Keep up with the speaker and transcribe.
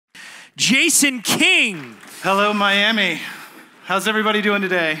Jason King. Hello, Miami. How's everybody doing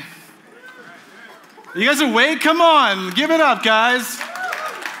today? You guys awake? Come on, give it up, guys.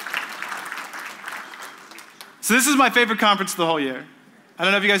 So this is my favorite conference of the whole year. I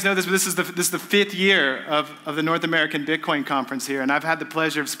don't know if you guys know this, but this is the fifth year of the North American Bitcoin Conference here, and I've had the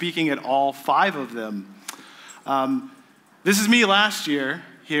pleasure of speaking at all 5 of them. This is me last year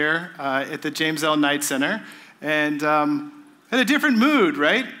here at the James L. Knight Center, and had a different mood,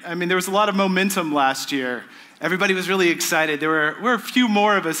 right? I mean, there was a lot of momentum last year. Everybody was really excited. There were a few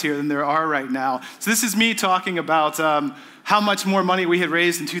more of us here than there are right now. So this is me talking about how much more money we had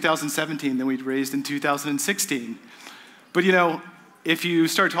raised in 2017 than we'd raised in 2016. But you know, if you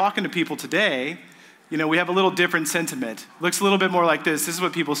start talking to people today, you know, we have a little different sentiment. Looks a little bit more like this. This is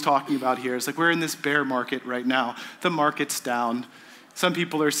what people's talking about here. It's like we're in this bear market right now. The market's down. Some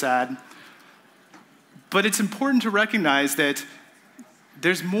people are sad. But it's important to recognize that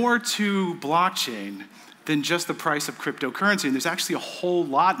there's more to blockchain than just the price of cryptocurrency, and there's actually a whole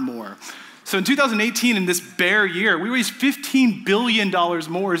lot more. So in 2018, in this bear year, we raised $15 billion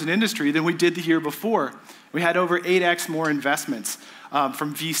more as an industry than we did the year before. We had over 8x more investments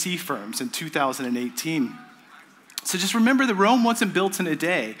from VC firms in 2018. So just remember that Rome wasn't built in a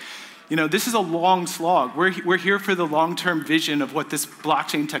day. You know, this is a long slog. We're here for the long-term vision of what this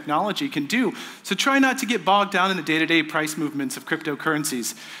blockchain technology can do. So try not to get bogged down in the day-to-day price movements of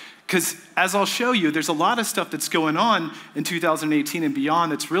cryptocurrencies. Because as I'll show you, there's a lot of stuff that's going on in 2018 and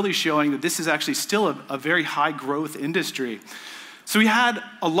beyond that's really showing that this is actually still a very high growth industry. So we had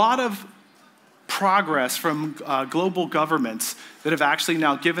a lot of progress from global governments that have actually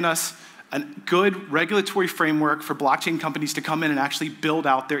now given us a good regulatory framework for blockchain companies to come in and actually build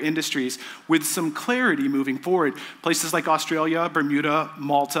out their industries with some clarity moving forward. Places like Australia, Bermuda,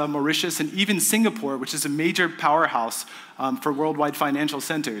 Malta, Mauritius, and even Singapore, which is a major powerhouse for worldwide financial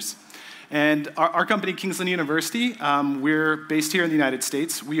centers. And our company, Kingsland University, we're based here in the United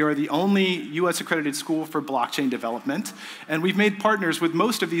States. We are the only US accredited school for blockchain development. And we've made partners with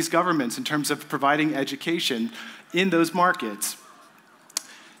most of these governments in terms of providing education in those markets.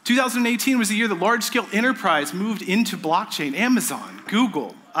 2018 was the year that large-scale enterprise moved into blockchain. Amazon,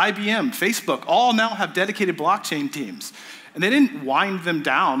 Google, IBM, Facebook, all now have dedicated blockchain teams. And they didn't wind them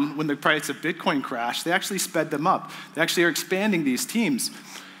down when the price of Bitcoin crashed. They actually sped them up. They actually are expanding these teams.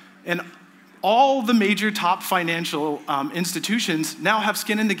 And all the major top financial institutions now have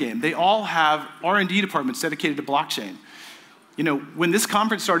skin in the game. They all have R&D departments dedicated to blockchain. You know, when this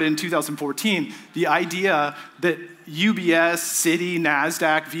conference started in 2014, the idea that UBS, Citi,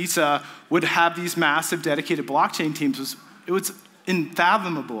 NASDAQ, Visa would have these massive dedicated blockchain teams was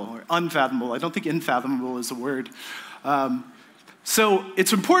unfathomable or unfathomable. I don't think unfathomable is a word. So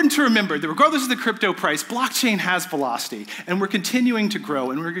it's important to remember that regardless of the crypto price, blockchain has velocity, and we're continuing to grow,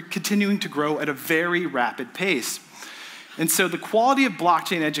 and we're continuing to grow at a very rapid pace. And so the quality of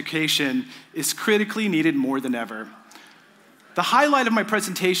blockchain education is critically needed more than ever. The highlight of my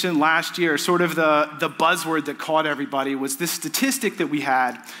presentation last year, sort of the buzzword that caught everybody, was this statistic that we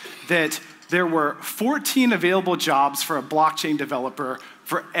had that there were 14 available jobs for a blockchain developer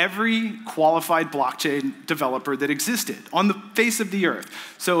for every qualified blockchain developer that existed on the face of the earth.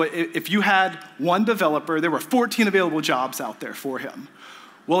 So if you had one developer, there were 14 available jobs out there for him.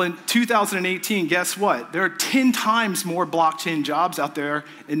 Well, in 2018, guess what? There are 10 times more blockchain jobs out there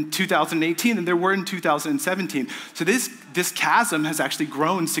in 2018 than there were in 2017. So this chasm has actually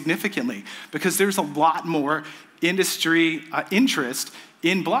grown significantly because there's a lot more industry interest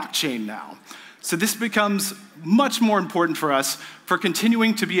in blockchain now. So this becomes much more important for us for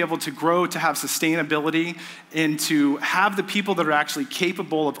continuing to be able to grow, to have sustainability, and to have the people that are actually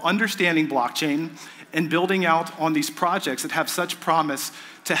capable of understanding blockchain and building out on these projects that have such promise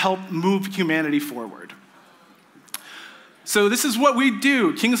to help move humanity forward. So this is what we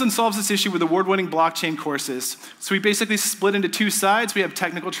do. Kingsland solves this issue with award-winning blockchain courses. So we basically split into 2 sides. We have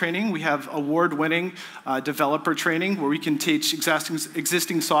technical training. We have award-winning developer training where we can teach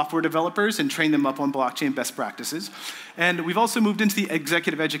existing software developers and train them up on blockchain best practices. And we've also moved into the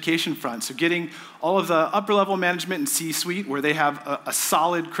executive education front, so getting all of the upper-level management and C-suite where they have a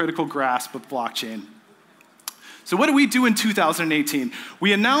solid critical grasp of blockchain. So what did we do in 2018?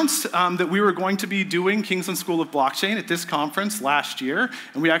 We announced that we were going to be doing Kingsland School of Blockchain at this conference last year,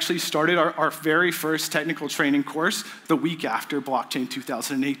 and we actually started our very first technical training course the week after Blockchain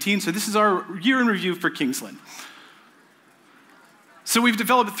 2018. So this is our year in review for Kingsland. So we've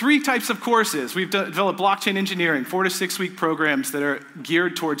developed 3 types of courses. We've developed blockchain engineering, 4 to 6 week programs that are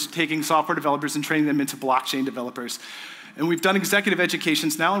geared towards taking software developers and training them into blockchain developers. And we've done executive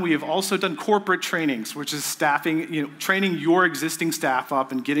educations now, and we have also done corporate trainings, which is staffing, training your existing staff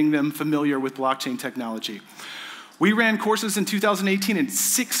up and getting them familiar with blockchain technology. We ran courses in 2018 in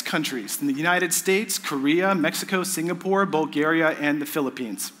 6 countries, in the United States, Korea, Mexico, Singapore, Bulgaria, and the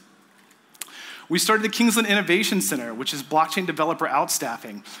Philippines. We started the Kingsland Innovation Center, which is blockchain developer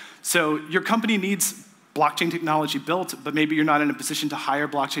outstaffing. So your company needs blockchain technology built, but maybe you're not in a position to hire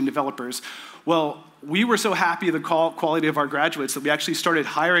blockchain developers. Well, we were so happy with the quality of our graduates that we actually started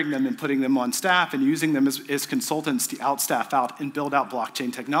hiring them and putting them on staff and using them as consultants to outstaff out and build out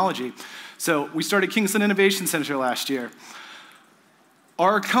blockchain technology. So we started Kingsland Innovation Center last year.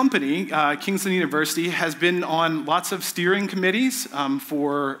 Our company, Kingsland University, has been on lots of steering committees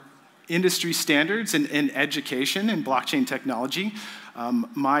for industry standards and education in blockchain technology.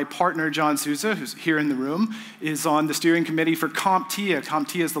 My partner, John Souza, who's here in the room, is on the steering committee for CompTIA.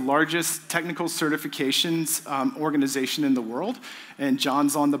 CompTIA is the largest technical certifications organization in the world, and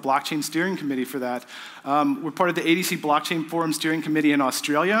John's on the blockchain steering committee for that. We're part of the ADC Blockchain Forum Steering Committee in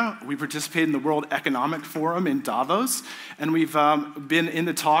Australia. We participate in the World Economic Forum in Davos, and we've been in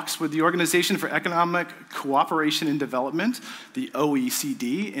the talks with the Organization for Economic Cooperation and Development, the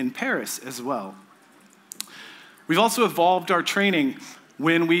OECD, in Paris as well. We've also evolved our training.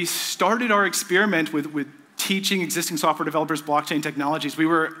 When we started our experiment with teaching existing software developers blockchain technologies, we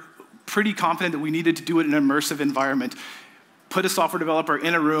were pretty confident that we needed to do it in an immersive environment. Put a software developer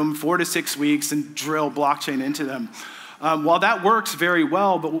in a room 4 to 6 weeks and drill blockchain into them. While that works very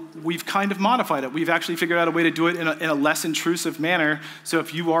well, but we've kind of modified it. We've actually figured out a way to do it in a less intrusive manner. So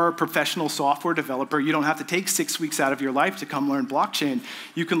if you are a professional software developer, you don't have to take 6 weeks out of your life to come learn blockchain.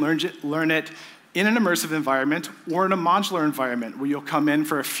 You can learn it in an immersive environment or in a modular environment where you'll come in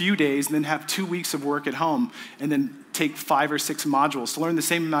for a few days and then have 2 weeks of work at home and then take 5 or 6 modules to learn the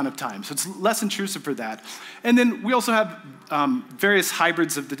same amount of time. So it's less intrusive for that. And then we also have various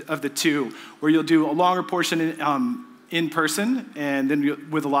hybrids of the two, where you'll do a longer portion in person and then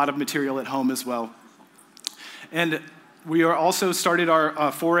with a lot of material at home as well. And we are also started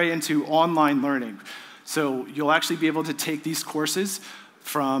our foray into online learning. So you'll actually be able to take these courses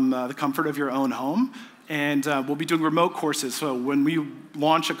from the comfort of your own home, and we'll be doing remote courses. So when we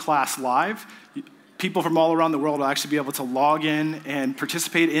launch a class live, people from all around the world will actually be able to log in and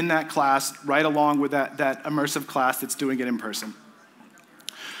participate in that class right along with that immersive class that's doing it in person.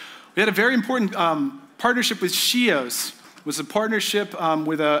 We had a very important partnership with Shios. It was a partnership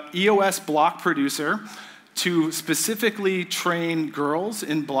with an EOS block producer to specifically train girls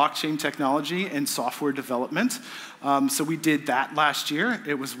in blockchain technology and software development. So we did that last year.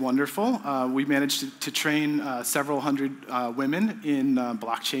 It was wonderful. We managed to train several hundred women in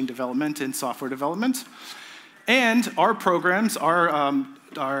blockchain development and software development. And our programs,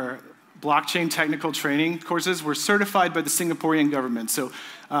 our blockchain technical training courses were certified by the Singaporean government. So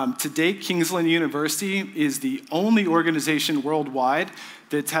to date, Kingsland University is the only organization worldwide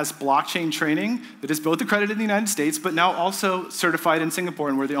that has blockchain training that is both accredited in the United States, but now also certified in Singapore,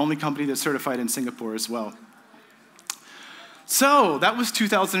 and we're the only company that's certified in Singapore as well. So that was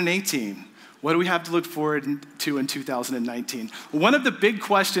 2018. What do we have to look forward to in 2019? One of the big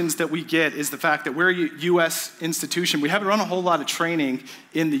questions that we get is the fact that we're a U.S. institution. We haven't run a whole lot of training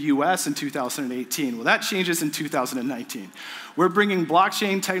in the U.S. in 2018. Well, that changes in 2019. We're bringing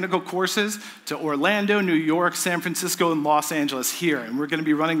blockchain technical courses to Orlando, New York, San Francisco, and Los Angeles here, and we're going to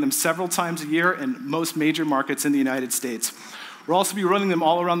be running them several times a year in most major markets in the United States. We'll also be running them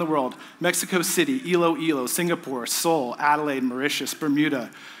all around the world: Mexico City, Iloilo, Singapore, Seoul, Adelaide, Mauritius,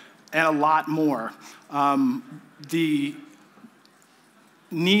 Bermuda, and a lot more. The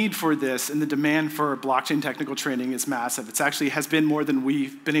need for this and the demand for blockchain technical training is massive. It actually has been more than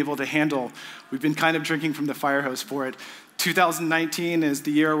we've been able to handle. We've been kind of drinking from the fire hose for it. 2019 is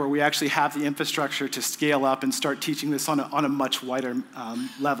the year where we actually have the infrastructure to scale up and start teaching this on a much wider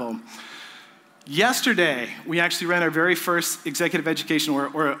level. Yesterday, we actually ran our very first executive education,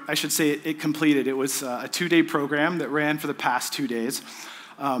 or I should say it completed. It was a 2-day program that ran for the past 2 days.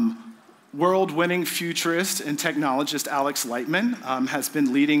 World-winning futurist and technologist Alex Lightman has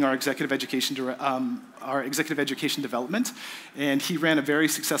been leading our executive education development, and he ran a very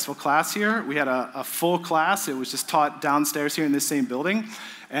successful class here. We had a full class. It was just taught downstairs here in this same building,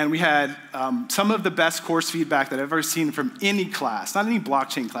 and we had some of the best course feedback that I've ever seen from any class, not any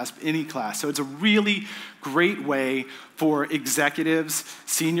blockchain class, but any class. So it's a really great way for executives,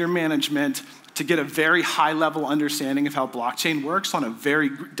 senior management, to get a very high-level understanding of how blockchain works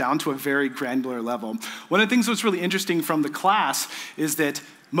down to a very granular level. One of the things that's really interesting from the class is that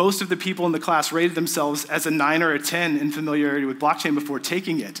most of the people in the class rated themselves as a 9 or a 10 in familiarity with blockchain before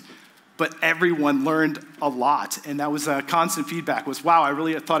taking it. but everyone learned a lot. And that was a constant feedback was, wow, I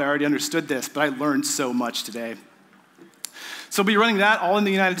really thought I already understood this, but I learned so much today. So we'll be running that all in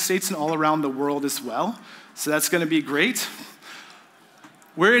the United States and all around the world as well. So that's going to be great.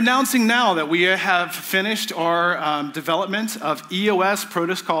 We're announcing now that we have finished our development of EOS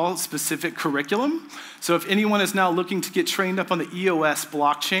protocol-specific curriculum. So if anyone is now looking to get trained up on the EOS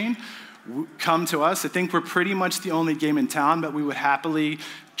blockchain, come to us. I think we're pretty much the only game in town, but we would happily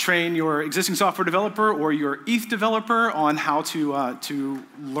train your existing software developer or your ETH developer on how to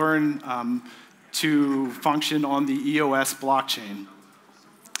learn to function on the EOS blockchain.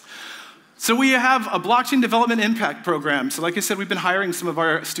 So we have a blockchain development impact program. So like I said, we've been hiring some of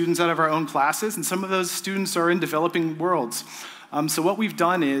our students out of our own classes, and some of those students are in developing worlds. So what we've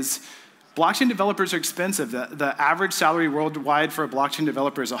done is, blockchain developers are expensive. The average salary worldwide for a blockchain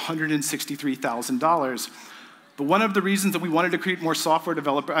developer is $163,000. But one of the reasons that we wanted to create more software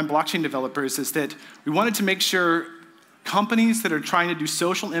developer and blockchain developers is that we wanted to make sure companies that are trying to do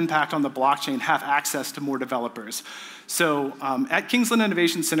social impact on the blockchain have access to more developers. So at Kingsland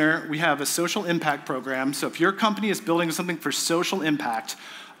Innovation Center, we have a social impact program. So if your company is building something for social impact,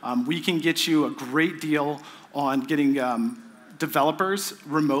 we can get you a great deal on getting developers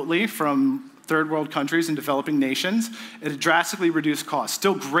remotely from third world countries and developing nations at a drastically reduced cost.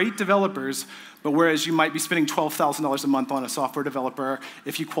 Still great developers, but whereas you might be spending $12,000 a month on a software developer,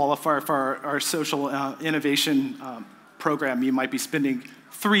 if you qualify for our social innovation program, you might be spending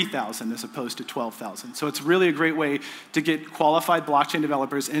 $3,000 as opposed to $12,000. So it's really a great way to get qualified blockchain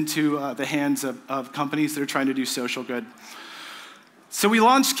developers into the hands of companies that are trying to do social good. So we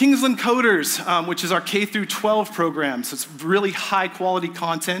launched Kingsland Coders, which is our K through 12 program. So it's really high quality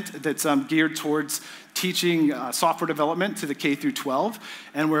content that's geared towards teaching software development to the K through 12.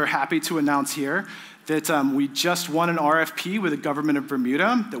 And we're happy to announce here that we just won an RFP with the government of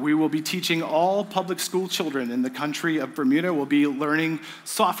Bermuda, that we will be teaching all public school children in the country of Bermuda will be learning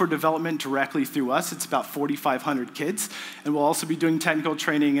software development directly through us. It's about 4,500 kids. And we'll also be doing technical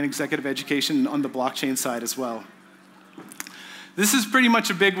training and executive education on the blockchain side as well. This is pretty much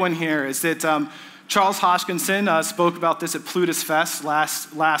a big one here, is that Charles Hoskinson spoke about this at Plutus Fest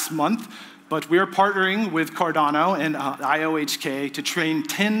last month, but we're partnering with Cardano and IOHK to train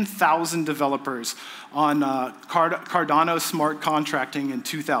 10,000 developers on Cardano smart contracting in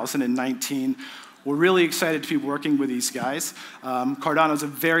 2019. We're really excited to be working with these guys. Cardano is a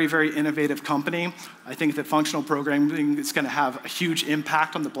very, very innovative company. I think that functional programming is going to have a huge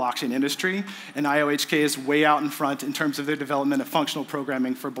impact on the blockchain industry, and IOHK is way out in front in terms of their development of functional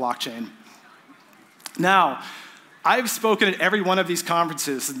programming for blockchain. Now, I've spoken at every one of these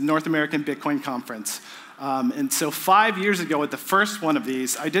conferences, the North American Bitcoin Conference. And so 5 years ago at the first one of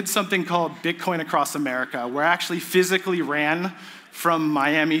these, I did something called Bitcoin Across America, where I actually physically ran from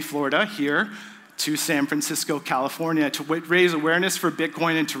Miami, Florida, here, to San Francisco, California, to raise awareness for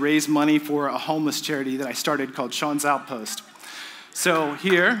Bitcoin and to raise money for a homeless charity that I started called Sean's Outpost. So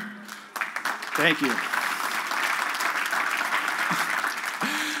here, thank you.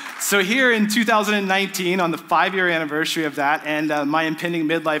 So here in 2019, on the 5-year anniversary of that, and my impending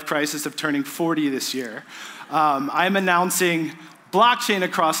midlife crisis of turning 40 this year, I'm announcing Blockchain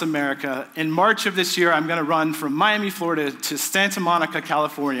Across America. In March of this year, I'm going to run from Miami, Florida to Santa Monica,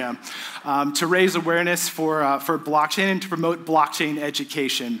 California to raise awareness for blockchain and to promote blockchain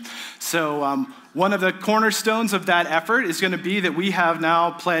education. So one of the cornerstones of that effort is going to be that we have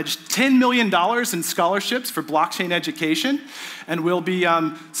now pledged $10 million in scholarships for blockchain education, and we'll be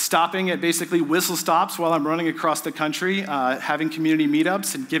stopping at basically whistle stops while I'm running across the country, having community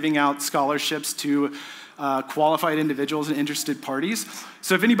meetups and giving out scholarships to qualified individuals and interested parties.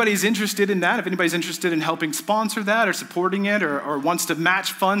 So if anybody's interested in that, if anybody's interested in helping sponsor that or supporting it or wants to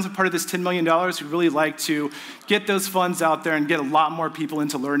match funds as part of this $10 million, we'd really like to get those funds out there and get a lot more people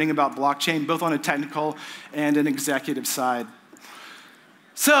into learning about blockchain, both on a technical and an executive side.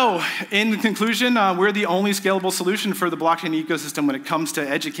 So, in conclusion, we're the only scalable solution for the blockchain ecosystem when it comes to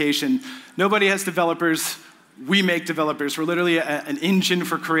education. Nobody has developers. We make developers. We're literally an engine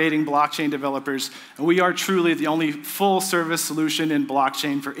for creating blockchain developers, and we are truly the only full-service solution in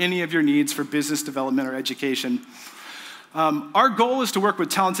blockchain for any of your needs for business development or education. Our goal is to work with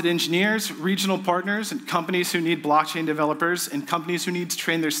talented engineers, regional partners, and companies who need blockchain developers, and companies who need to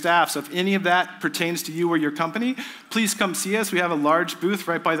train their staff. So if any of that pertains to you or your company, please come see us. We have a large booth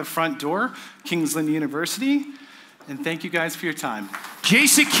right by the front door, Kingsland University. And thank you guys for your time.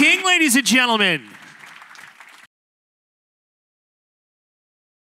 Jason King, ladies and gentlemen.